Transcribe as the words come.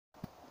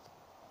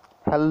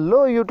Hello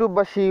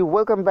ইউটিউববাসী,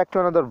 welcome back to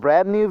another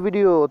brand new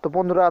video. তো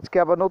বন্ধুরা, আজকে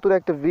আবার নতুন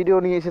একটা ভিডিও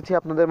নিয়ে এসেছি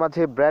আপনাদের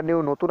মাঝে, ব্র্যান্ড নিউ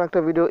নতুন একটা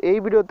ভিডিও। এই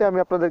ভিডিওতে আমি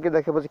আপনাদেরকে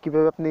দেখাবো যে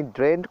কীভাবে আপনি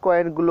ডেন্ট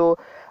কয়েনগুলো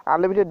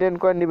আনলিমিটেড ডেন্ট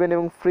কয়েন নেবেন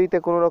এবং ফ্রিতে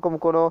কোনো রকম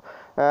কোনো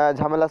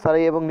ঝামেলা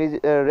ছাড়াই এবং নিজে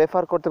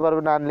রেফার করতে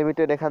পারবেন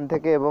আনলিমিটেড এখান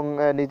থেকে এবং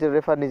নিজের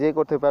রেফার নিজেই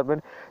করতে পারবেন।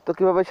 তো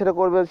কীভাবে সেটা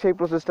করবেন সেই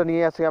প্রসেসটা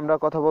নিয়ে আজকে আমরা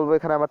কথা বলবো।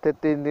 এখানে আমার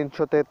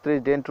 333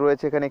 ডেন্ট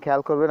রয়েছে, এখানে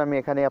খেয়াল করবেন। আমি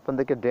এখানে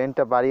আপনাদেরকে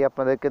ডেন্টটা বাড়িয়ে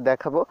আপনাদেরকে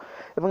দেখাবো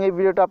এবং এই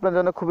ভিডিওটা আপনার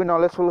জন্য খুবই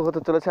নলেজফুল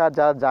হতে চলেছে। আর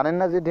যারা জানেন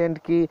না যে ডেন্ট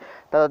কি,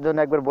 তাদের জন্য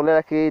একবার বলে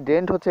রাখি,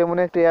 ডেন্ট হচ্ছে এমন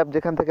একটি অ্যাপ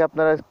যেখান থেকে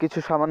আপনারা কিছু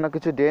সামান্য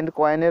কিছু ডেন্ট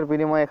কয়েনের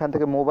বিনিময়ে এখান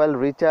থেকে মোবাইল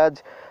রিচার্জ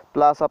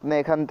প্লাস আপনি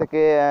এখান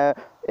থেকে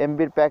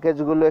এমবির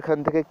প্যাকেজগুলো এখান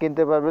থেকে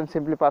কিনতে পারবেন।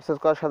 সিম্পলি পারচেস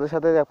করার সাথে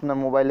সাথে আপনার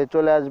মোবাইলে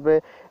চলে আসবে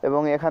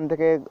এবং এখান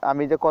থেকে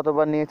আমি যে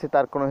কতবার নিয়েছি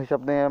তার কোনো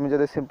হিসাব নেই। আমি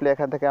যদি সিম্পলি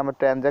এখান থেকে আমার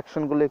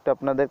ট্রানজ্যাকশনগুলো একটু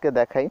আপনাদেরকে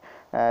দেখাই,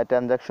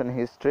 ট্রানজ্যাকশন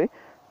হিস্ট্রি,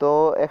 তো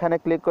এখানে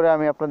ক্লিক করে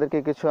আমি আপনাদেরকে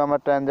কিছু আমার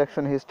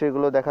ট্রানজ্যাকশন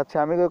হিস্ট্রিগুলো দেখাচ্ছি।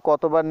 আমি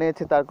কতবার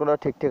নিয়েছি তার কোনো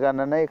ঠিক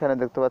ঠিকানা নেই। এখানে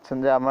দেখতে পাচ্ছেন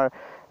যে আমার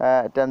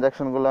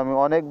ট্রানজ্যাকশনগুলো আমি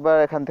অনেকবার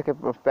এখান থেকে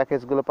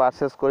প্যাকেজগুলো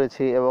পারচেস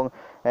করেছি এবং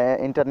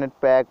ইন্টারনেট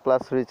প্যাক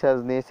প্লাস রিচার্জ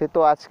নিয়েছি। তো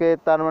আজকে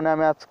তার মানে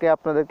আমি আজকে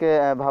আপনাদেরকে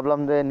ভাবলাম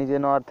যে নিজে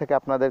নেওয়ার থেকে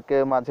আপনাদেরকে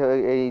মাঝে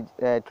এই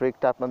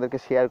ট্রিকটা আপনাদেরকে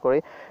শেয়ার করি।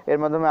 এর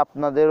মাধ্যমে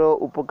আপনাদেরও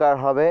উপকার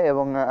হবে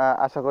এবং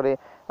আশা করি।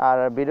 আর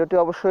ভিডিওটি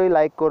অবশ্যই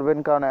লাইক করবেন,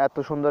 কারণ এত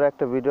সুন্দর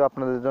একটা ভিডিও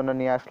আপনাদের জন্য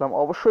নিয়ে আসলাম।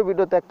 অবশ্যই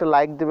ভিডিওতে একটা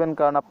লাইক দিবেন,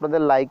 কারণ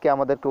আপনাদের লাইকে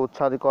আমাদেরকে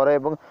উৎসাহিত করে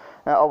এবং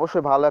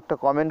অবশ্যই ভালো একটা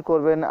কমেন্ট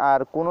করবেন। আর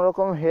কোনো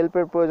রকম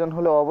হেল্পের প্রয়োজন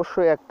হলে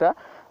অবশ্যই একটা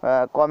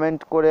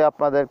কমেন্ট করে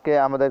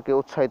আমাদেরকে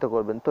উৎসাহিত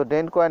করবেন। তো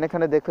ডেন্ট কয়েন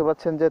এখানে দেখতে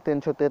পাচ্ছেন যে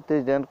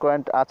 333 ডেন্ট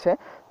কয়েন আছে।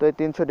 তো এই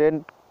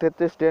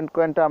 333 ডেন্ট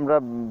কয়েনটা আমরা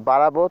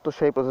বাড়াবো, তো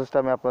সেই প্রসেসটা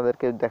আমি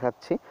আপনাদেরকে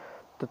দেখাচ্ছি।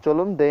 তো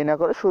চলুন দেরি না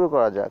করে শুরু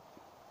করা যাক।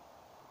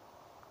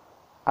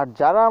 আর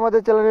যারা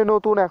আমাদের চ্যানেলে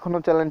নতুন, এখনও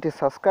চ্যানেলটি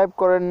সাবস্ক্রাইব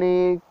করেননি,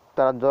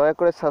 তারা দয়া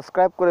করে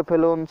সাবস্ক্রাইব করে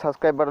ফেলুন।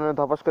 সাবস্ক্রাইব বাটনে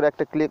ধপাস করে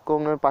একটা ক্লিক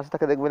করুন, পাশে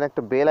থেকে দেখবেন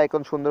একটা বেল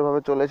আইকন সুন্দরভাবে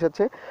চলে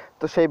এসেছে।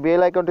 তো সেই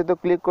বেল আইকনটিতে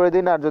ক্লিক করে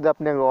দিন। আর যদি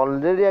আপনি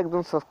অলরেডি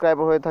একজন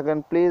সাবস্ক্রাইবার হয়ে থাকেন,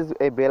 প্লিজ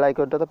এই বেল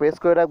আইকনটাতে প্রেস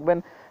করে রাখবেন,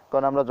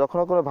 কারণ আমরা যখন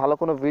কোনো ভালো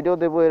কোনো ভিডিও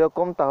দেবো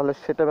এরকম, তাহলে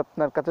সেটা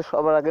আপনার কাছে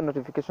সবার আগে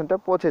নোটিফিকেশনটা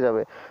পৌঁছে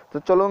যাবে। তো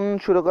চলুন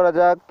শুরু করা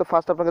যাক। তো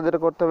ফার্স্ট আপনাকে যেটা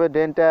করতে হবে,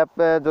 ডেন্ট অ্যাপ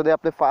যদি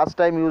আপনি ফার্স্ট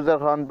টাইম ইউজার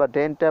হন বা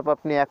ডেন্ট অ্যাপ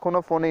আপনি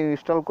এখনও ফোনে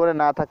ইনস্টল করে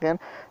না থাকেন,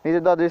 নিচে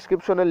দেওয়া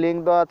ডিসক্রিপশনে লিঙ্ক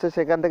দেওয়া আছে,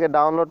 সেখান থেকে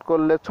ডাউনলোড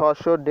করলে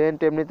 600 ডেন্ট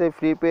এমনিতেই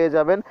ফ্রি পেয়ে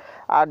যাবেন।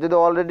 আর যদি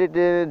অলরেডি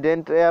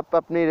ডেন্ট অ্যাপ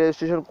আপনি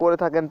রেজিস্ট্রেশন করে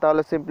থাকেন,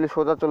 তাহলে সিম্পলি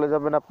সোজা চলে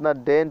যাবেন আপনার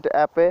ডেন্ট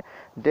অ্যাপে।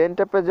 ডেন্ট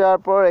অ্যাপে যাওয়ার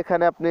পর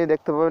এখানে আপনি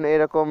দেখতে পাবেন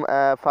এরকম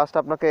ফার্স্ট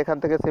আপনাকে এখান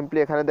থেকে সিম্পলি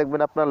এখানে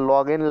দেখবেন আপনার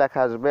লগ ইন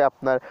লেখা আসবে।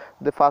 আপনার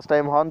যদি ফার্স্ট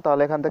টাইম হন,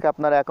 তাহলে এখান থেকে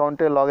আপনার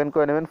অ্যাকাউন্টে লগ ইন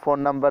করে নেবেন ফোন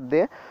নাম্বার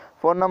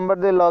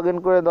দিয়ে লগ ইন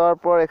করে দেওয়ার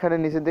পর এখানে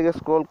নিচের দিকে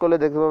স্ক্রল করলে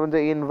দেখতে পাবেন যে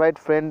ইনভাইট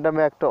ফ্রেন্ড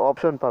নামে একটা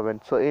অপশন পাবেন।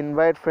 সো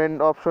ইনভাইট ফ্রেন্ড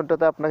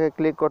অপশনটাতে আপনাকে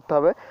ক্লিক করতে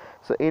হবে।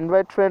 সো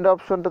ইনভাইট ফ্রেন্ড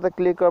অপশনটাতে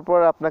ক্লিক করার পর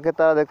আপনাকে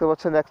তারা দেখতে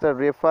পাচ্ছেন একটা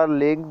রেফার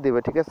লিঙ্ক দিবে,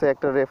 ঠিক আছে,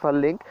 একটা রেফার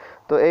লিঙ্ক।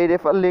 তো এই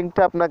রেফার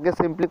লিঙ্কটা আপনাকে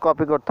সিম্পলি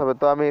কপি করতে হবে।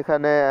 তো আমি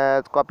এখানে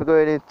কপি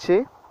করে নিচ্ছি।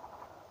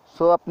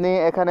 সো আপনি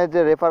এখানে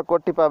যে রেফার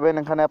কোডটি পাবেন,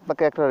 এখানে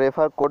আপনাকে একটা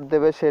রেফার কোড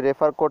দেবে, সেই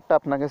রেফার কোডটা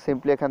আপনাকে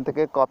সিম্পলি এখান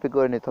থেকে কপি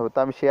করে নিতে হবে। তো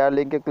আমি শেয়ার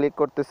লিঙ্কে ক্লিক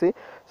করতেছি।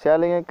 শেয়ার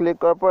লিঙ্কে ক্লিক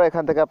করার পর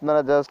এখান থেকে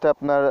আপনারা জাস্ট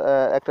আপনার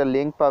একটা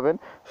লিঙ্ক পাবেন।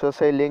 সো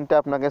সেই লিঙ্কটা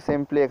আপনাকে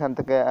সিম্পলি এখান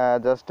থেকে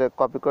জাস্ট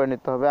কপি করে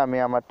নিতে হবে। আমি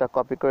আমারটা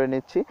কপি করে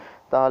নিচ্ছি,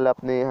 তাহলে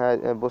আপনি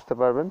বুঝতে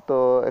পারবেন। তো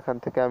এখান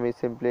থেকে আমি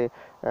সিম্পলি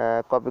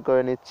কপি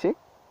করে নিচ্ছি।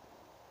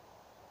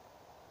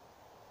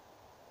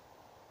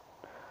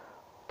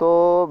 তো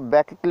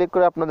ব্যাকে ক্লিক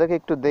করে আপনাদেরকে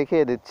একটু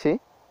দেখিয়ে দিচ্ছি।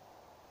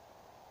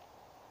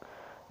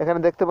 এখানে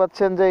দেখতে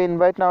পাচ্ছেন যে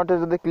ইনভাইট নাওতে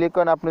যদি ক্লিক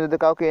করেন, আপনি যদি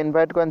কাউকে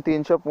ইনভাইট করেন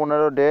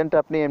 315 ডেন্ট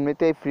আপনি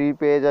এমনিতেই ফ্রি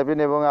পেয়ে যাবেন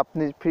এবং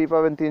আপনি ফ্রি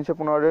পাবেন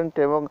 315 ডেন্ট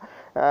এবং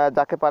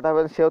যাকে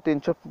পাঠাবেন সেও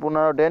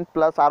 315 ডেন্ট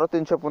প্লাস আরও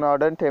 315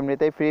 ডেন্ট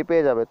এমনিতেই ফ্রি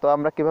পেয়ে যাবে। তো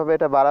আমরা কিভাবে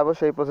এটা বাড়াবো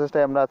সেই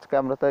প্রসেসটাই আজকে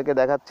তাদেরকে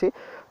দেখাচ্ছি।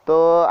 তো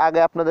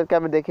আগে আপনাদেরকে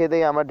আমি দেখিয়ে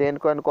দিই আমার ডেন্ট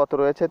কয়েন কত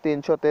রয়েছে।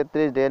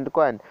 333 ডেন্ট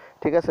কয়েন,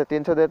 ঠিক আছে।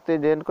 333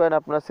 ডেন্ট কয়েন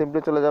আপনারা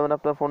সিম্পলি চলে যাবেন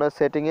আপনার ফোনের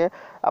সেটিংয়ে।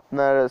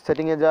 আপনার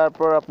সেটিংয়ে যাওয়ার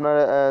পর আপনার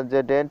যে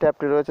ডেন্ট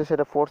অ্যাপটি রয়েছে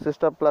সেটা force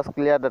stop plus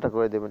clear data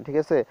করে দেবেন, ঠিক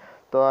আছে।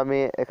 তো আমি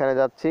এখানে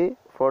যাচ্ছি,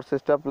 force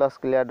stop plus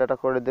clear data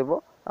করে দেব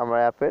আমার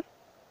অ্যাপের।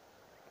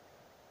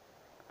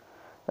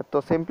 তো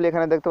সিম্পলি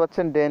এখানে দেখতে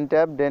পাচ্ছেন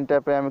ডেন্ট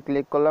অ্যাপে আমি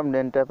ক্লিক করলাম,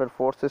 ডেন্ট অ্যাপের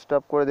ফোর্স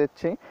স্টপ করে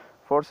দিচ্ছি।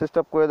 ফোর্স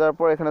স্টপ করে দেওয়ার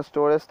পর এখানে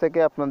স্টোরেজ থেকে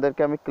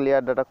আপনাদেরকে আমি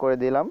ক্লিয়ার ডাটা করে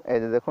দিলাম। এই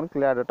যে দেখুন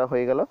ক্লিয়ার ডাটা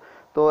হয়ে গেল।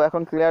 তো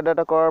এখন ক্লিয়ার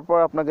ডাটা করার পর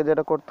আপনাকে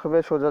যেটা করতে হবে,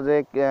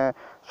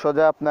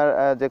 সোজা আপনার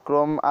যে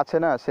ক্রোম আছে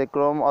না, সেই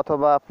ক্রোম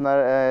অথবা আপনার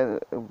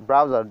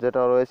ব্রাউজার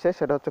যেটা রয়েছে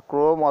সেটা হচ্ছে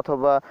ক্রোম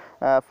অথবা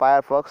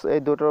ফায়ারফক্স,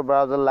 এই দুটো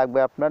ব্রাউজার লাগবে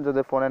আপনার।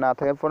 যদি ফোনে না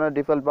থাকে, ফোনের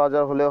ডিফল্ট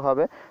ব্রাউজার হলেও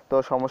হবে, তো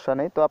সমস্যা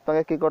নেই। তো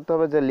আপনাকে কি করতে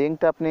হবে, যে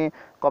লিঙ্কটা আপনি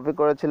কপি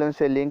করেছিলেন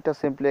সেই লিঙ্কটা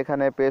সিম্পলি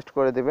এখানে পেস্ট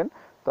করে দিবেন।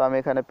 তো আমি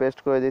এখানে পেস্ট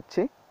করে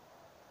দিচ্ছি।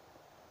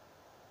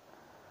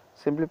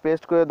 সিম্পলি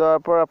পেস্ট করে দেওয়ার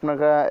পর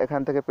আপনারা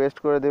এখান থেকে পেস্ট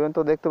করে দেবেন।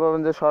 তো দেখতে পাবেন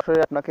যে সরাসরি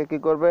আপনাকে কি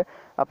করবে,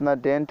 আপনার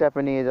ডেন্ট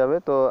অ্যাপে নিয়ে যাবে।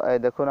 তো এই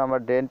দেখুন আমার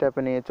ডেন্ট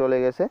অ্যাপে নিয়ে চলে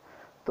গেছে।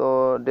 তো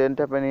ডেন্ট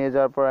অ্যাপে নিয়ে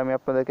যাওয়ার পর আমি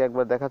আপনাদেরকে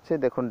একবার দেখাচ্ছি।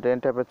 দেখুন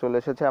ডেন্ট অ্যাপে চলে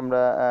এসেছে।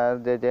 আমরা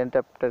যে ডেন্ট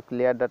অ্যাপটার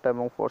ক্লিয়ার ডাটা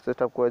এবং ফোর্স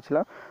স্টপ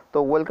করেছিলাম। তো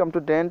ওয়েলকাম টু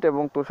ডেন্ট,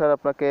 এবং তুষার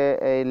আপনাকে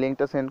এই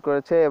লিঙ্কটা সেন্ড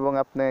করেছে এবং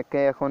আপনাকে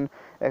এখন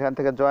এখান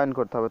থেকে জয়েন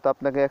করতে হবে। তো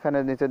আপনাকে এখানে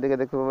নিচের দিকে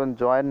দেখতে পাবেন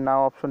জয়েন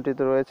নাও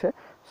অপশনটিতে রয়েছে।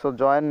 সো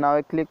জয়েন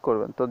নাওয়ে ক্লিক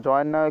করবেন। তো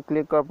জয়েন নাওয়ে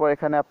ক্লিক করার পর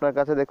এখানে আপনার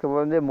কাছে দেখতে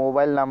পাবেন যে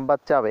মোবাইল নাম্বার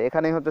চাবে।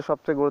 এখানেই হচ্ছে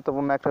সবচেয়ে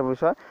গুরুত্বপূর্ণ একটা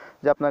বিষয়,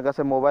 যে আপনার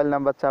কাছে মোবাইল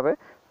নাম্বার চাবে।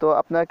 তো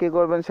আপনারা কী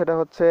করবেন, সেটা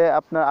হচ্ছে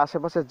আপনার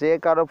আশেপাশে যে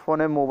কারো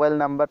ফোনে মোবাইল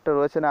নাম্বারটা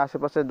রয়েছে না,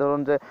 আশেপাশে ধরুন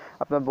যে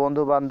আপনার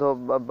বন্ধু বান্ধব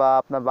বা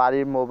আপনার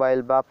বাড়ির মোবাইল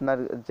বা আপনার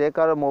যে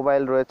কারো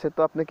মোবাইল রয়েছে, তো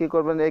আপনি কী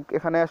করবেন,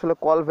 এখানে আসলে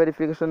কল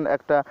ভেরিফিকেশন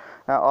একটা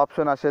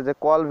অপশন আসে, যে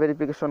কল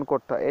ভেরিফিকেশন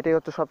করতে হয়। এটাই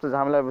হচ্ছে সবচেয়ে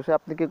ঝামেলার বিষয়।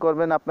 আপনি কী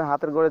করবেন, আপনার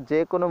হাতের ঘরে যে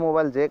কোনো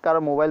মোবাইল, যে কারো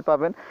মোবাইল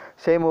পাবেন,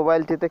 সেই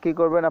মোবাইলটিতে কী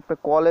করবেন, আপনি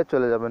কলে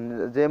চলে যাবেন।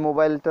 যে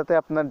মোবাইলটাতে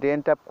আপনার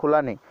ডেন্ট অ্যাপ খোলা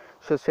নেই,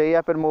 সো সেই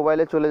অ্যাপের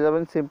মোবাইলে চলে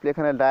যাবেন। সিম্পলি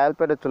এখানে ডায়াল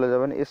প্যাডে চলে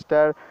যাবেন,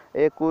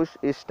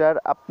 *21*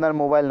 আপনার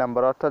মোবাইল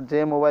নাম্বার, অর্থাৎ যে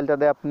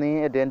মোবাইলটাতে আপনি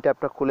ডেন্ট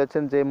অ্যাপটা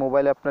খুলেছেন, যে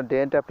মোবাইলে আপনার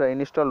ডেন্ট অ্যাপটা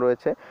ইনস্টল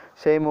রয়েছে,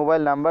 সেই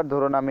মোবাইল নাম্বার,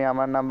 ধরুন আমি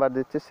আমার নাম্বার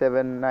দিচ্ছি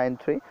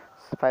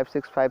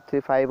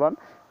 793565351,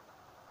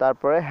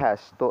 তারপরে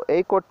হ্যাশ। তো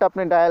এই কোডটা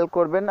আপনি ডায়াল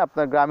করবেন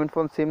আপনার গ্রামীণ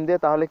ফোন সিম দিয়ে।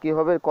 তাহলে কি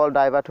হবে, কল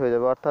ডাইভার্ট হয়ে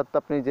যাবে। অর্থাৎ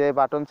আপনি যে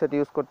বাটন সেট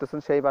ইউজ করতেছেন,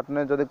 সেই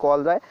বাটনে যদি কল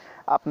যায়,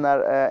 আপনার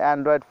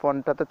অ্যান্ড্রয়েড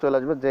ফোনটাতে চলে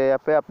আসবে যে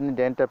অ্যাপে আপনি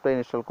ডেন্ট অ্যাপটা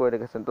ইনস্টল করে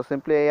রেখেছেন। তো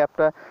সিম্পলি এই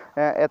অ্যাপটা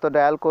এত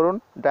ডায়াল করুন।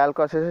 ডায়াল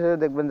করা শেষে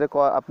দেখবেন যে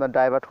আপনার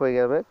ডাইভার্ট হয়ে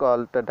যাবে,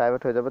 কলটা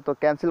ডাইভার্ট হয়ে যাবে। তো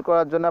ক্যান্সেল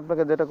করার জন্য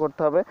আপনাকে যেটা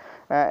করতে হবে,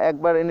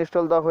 একবার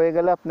ইনস্টল দেওয়া হয়ে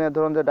গেলে আপনি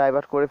ধরুন যে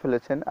ডাইভার্ট করে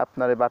ফেলেছেন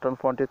আপনার এই বাটন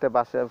ফোনটিতে,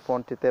 বাসার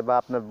ফোনটিতে বা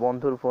আপনার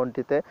বন্ধুর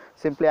ফোনটিতে,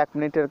 সিম্পলি 1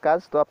 মিনিটের কাজ।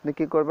 তো আপনি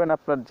কি করবেন,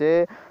 আপনার যে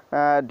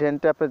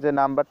ডেন্ট অ্যাপে যে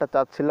নাম্বারটা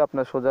চাচ্ছিল,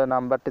 আপনার সোজা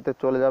নাম্বারটিতে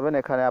চলে যাবেন।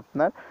 এখানে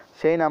আপনার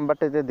সেই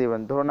নাম্বারটিতে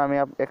দিবেন। ধরুন আমি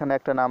এখানে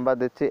একটা নাম্বার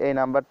দিচ্ছি, এই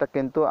নাম্বারটা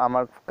কিন্তু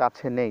আমার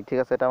কাছে নেই, ঠিক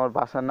আছে, এটা আমার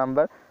বাসার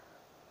নাম্বার।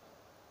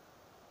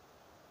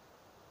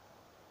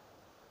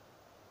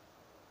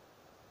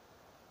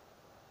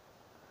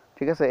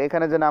 ঠিক আছে,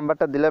 এখানে যে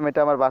নাম্বারটা দিলাম এটা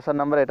আমার বাসার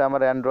নাম্বার, এটা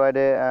আমার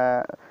অ্যান্ড্রয়েডে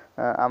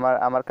আমার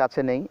আমার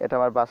কাছে নেই, এটা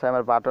আমার বাসায়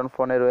আমার বাটন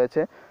ফোনে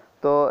রয়েছে।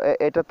 তো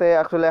এটাতে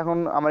আসলে এখন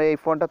আমার এই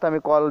ফোনটাতে আমি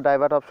কল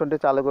ডাইভার্ট অপশনটি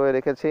চালু করে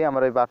রেখেছি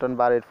আমার ওই বাটন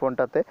বাড়ির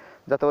ফোনটাতে,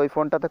 যাতে ওই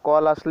ফোনটাতে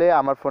কল আসলে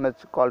আমার ফোনে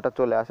কলটা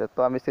চলে আসে। তো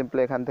আমি সিম্পলি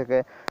এখান থেকে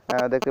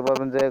দেখতে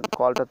পাবেন যে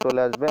কলটা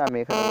চলে আসবে। আমি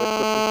এখানে ওয়েট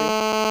করতেছি।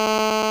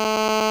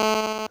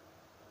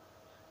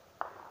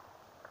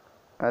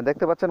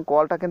 দেখতে পাচ্ছেন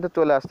কলটা কিন্তু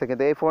চলে আসছে,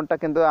 কিন্তু এই ফোনটা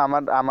কিন্তু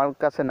আমার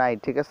কাছে নাই,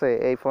 ঠিক আছে।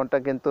 এই ফোনটা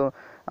কিন্তু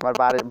আমার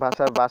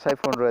বাসায়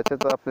ফোন রয়েছে।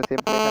 তো আপনি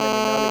সিম্পলি এখানে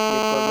ম্যানুয়ালি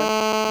ক্লিক করবেন।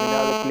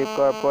 ম্যানুয়ালি ক্লিক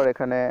করার পর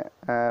এখানে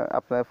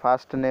আপনার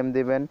ফার্স্ট নেম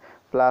দিবেন,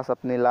 প্লাস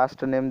আপনি লাস্ট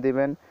নেম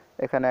দিবেন।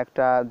 এখানে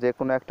একটা যে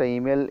কোনো একটা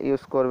ইমেল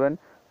ইউজ করবেন।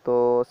 তো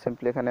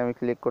সিম্পলি এখানে আমি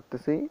ক্লিক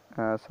করতেছি,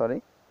 সরি,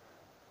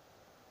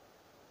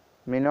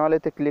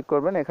 ম্যানুয়ালিতে ক্লিক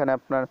করবেন। এখানে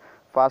আপনার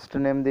ফার্স্ট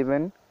নেম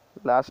দিবেন,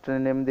 লাস্ট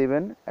নেম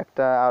দিবেন,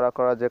 একটা আর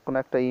করা যে কোনো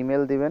একটা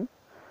ইমেল দিবেন,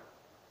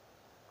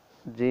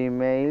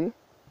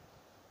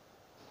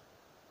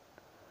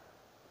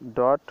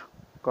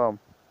 gmail.com।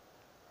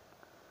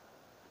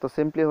 তো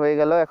সিম্পলি হয়ে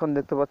গেল। এখন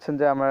দেখতে পাচ্ছেন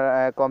যে আমার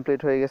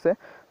কমপ্লিট হয়ে গেছে।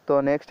 তো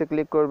নেক্সটে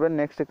ক্লিক করবেন।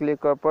 নেক্সটে ক্লিক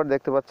করার পর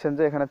দেখতে পাচ্ছেন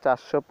যে এখানে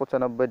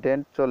 495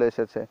 ডেন্ট চলে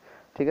এসেছে,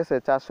 ঠিক আছে।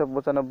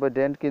 495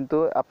 ডেন্ট কিন্তু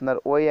আপনার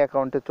ওই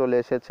অ্যাকাউন্টে চলে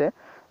এসেছে।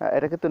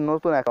 এটা কিন্তু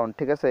নতুন অ্যাকাউন্ট,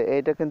 ঠিক আছে।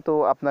 এইটা কিন্তু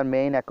আপনার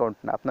মেইন অ্যাকাউন্ট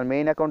না। আপনার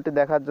মেইন অ্যাকাউন্টটি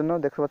দেখার জন্য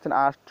দেখতে পাচ্ছেন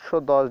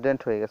 810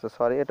 ডেন্ট হয়ে গেছে,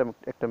 সরি, এটা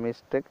একটা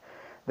মিস্টেক।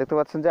 দেখতে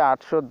পাচ্ছেন যে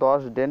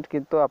 810 ডেন্ট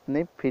কিন্তু আপনি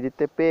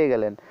ফ্রিতে পেয়ে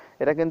গেলেন।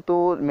 এটা কিন্তু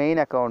মেইন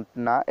অ্যাকাউন্ট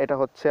না, এটা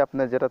হচ্ছে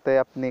আপনার যেটাতে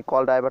আপনি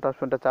কল ডাইভার্ট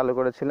অপশনটা চালু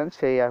করেছিলেন,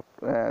 সেই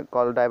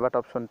কল ডাইভার্ট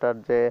অপশনটার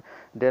যে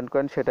ডেন্ট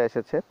কয়েন সেটা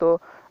এসেছে। তো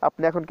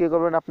আপনি এখন কি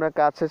করবেন, আপনার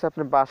কাজ শেষে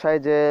আপনি বাসায়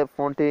যে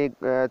ফোনটি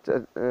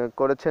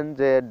করেছেন,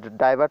 যে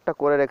ডাইভার্টটা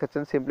করে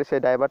রেখেছেন, সিম্পলি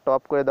সেই ডাইভার্টটা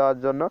অফ করে দেওয়ার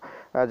জন্য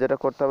যেটা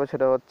করতে হবে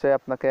সেটা হচ্ছে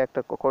আপনাকে একটা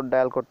কোড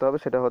ডায়াল করতে হবে।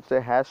 সেটা হচ্ছে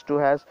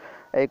 #2#।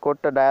 এই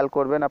কোডটা ডায়াল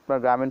করবেন আপনার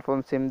গ্রামীণ ফোন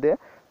সিম দিয়ে।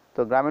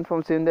 তো গ্রামীণ ফোন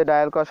সিম দিয়ে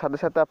ডায়াল করার সাথে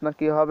সাথে আপনার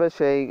কি হবে,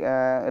 সেই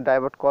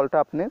ডাইভার্ট কলটা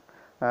আপনি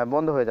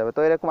বন্ধ হয়ে যাবে।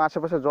 তো এরকম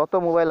আশেপাশে যত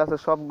মোবাইল আছে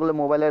সবগুলো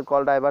মোবাইলের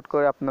কল ডাইভার্ট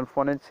করে আপনার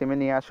ফোনের সিমে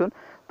নিয়ে আসুন।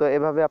 তো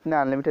এভাবে আপনি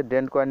আনলিমিটেড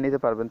ডেন্ট কয়েন নিতে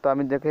পারবেন। তো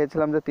আমি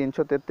দেখিয়েছিলাম যে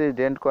 333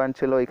 ডেন্ট কয়েন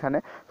ছিল ওইখানে।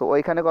 তো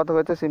ওইখানে কত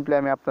হয়েছে সিম্পলি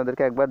আমি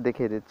আপনাদেরকে একবার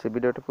দেখিয়ে দিচ্ছি।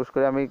 ভিডিওটা পুশ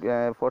করে আমি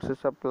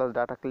forces of plus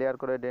data clear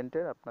করে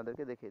ডেন্টের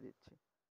আপনাদেরকে দেখিয়ে দিচ্ছি।